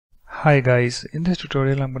Hi guys, in this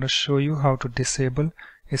tutorial I'm going to show you how to disable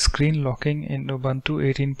screen locking in Ubuntu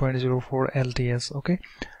 18.04 LTS. Okay,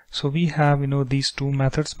 so we have these two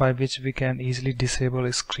methods by which we can easily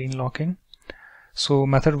disable screen locking. So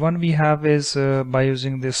method one we have is by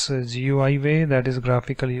using this GUI way, that is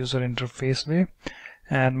graphical user interface way,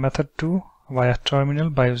 and method two via terminal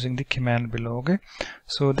by using the command below. Okay,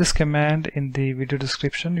 so this command in the video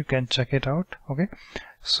description, you can check it out. Okay,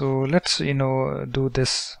 so let's do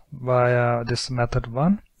this via this method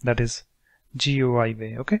one, that is GUI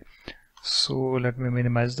way. Okay, so let me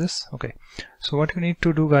minimize this. Okay, so what you need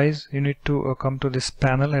to do, guys, you need to come to this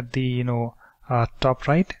panel at the top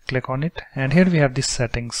right, click on it, and here we have the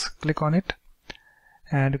settings. Click on it,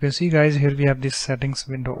 and you can see, guys, here we have this settings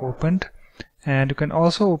window opened, and you can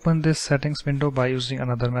also open this settings window by using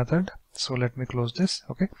another method. So let me close this.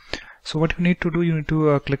 Okay, so what you need to do, you need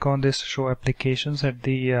to click on this show applications at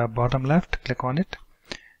the bottom left. Click on it,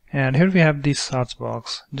 and here we have the search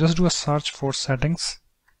box. Just do a search for settings,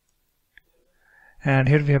 and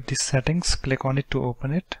here we have the settings. Click on it to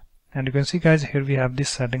open it, and you can see, guys, here we have the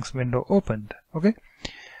settings window opened. Okay,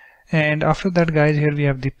 and after that, guys, here we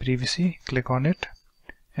have the privacy. Click on it,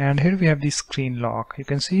 and here we have the screen lock. You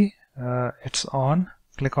can see it's on.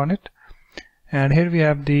 Click on it, and here we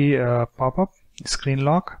have the pop-up screen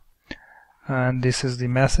lock, and this is the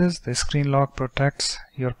message: the screen lock protects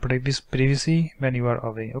your privacy when you are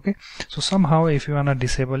away. Okay, so somehow if you wanna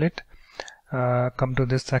disable it, come to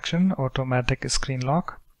this section, automatic screen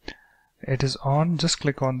lock. It is on. Just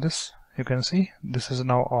click on this. You can see this is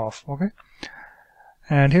now off. Okay,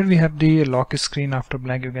 and here we have the lock screen after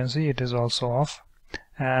blank. You can see it is also off.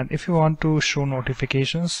 And if you want to show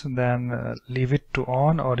notifications, then leave it to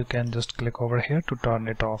on, or you can just click over here to turn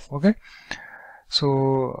it off. Okay,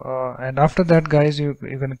 so and after that, guys, you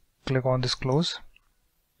can click on this close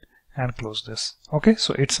and close this. Okay,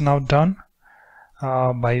 so it's now done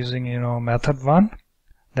by using method one,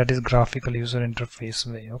 that is graphical user interface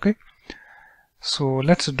way. Okay, so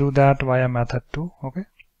let's do that via method two. Okay,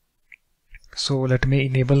 so let me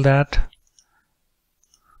enable that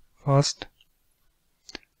first.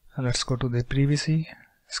 Let's go to the privacy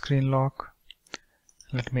screen lock.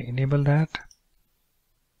 Let me enable that.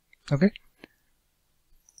 Okay,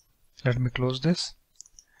 let me close this.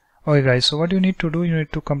 Okay, guys, so what you need to do, you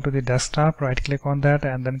need to come to the desktop, right click on that,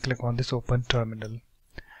 and then click on this open terminal.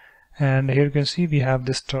 And here you can see we have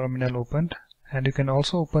this terminal opened, and you can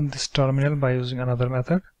also open this terminal by using another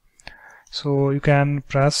method. So you can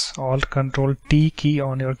press Alt Control T key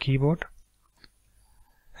on your keyboard,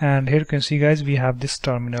 and here you can see, guys, we have this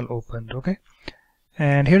terminal opened. Okay,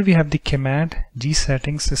 and here we have the command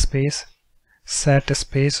gsettings space set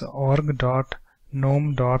space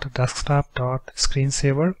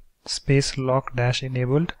org.gnome.desktop.screensaver space lock dash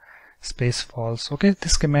enabled space false. Okay,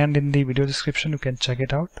 this command in the video description, you can check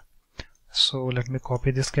it out. So let me copy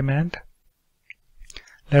this command.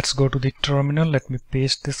 Let's go to the terminal. Let me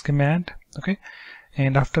paste this command. Okay,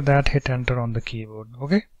 and after that, hit enter on the keyboard.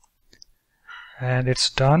 Okay, and it's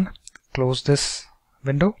done. Close this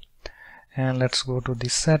window, and let's go to the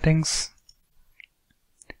settings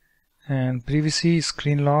and privacy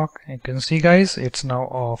screen lock. You can see, guys, it's now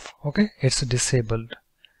off. Okay, it's disabled.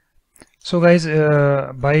 So, guys,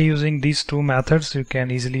 by using these two methods, you can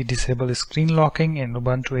easily disable screen locking in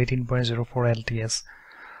Ubuntu 18.04 LTS.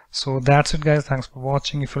 So that's it, guys. Thanks for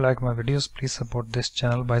watching. If you like my videos, please support this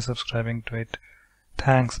channel by subscribing to it.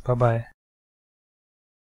 Thanks. Bye bye.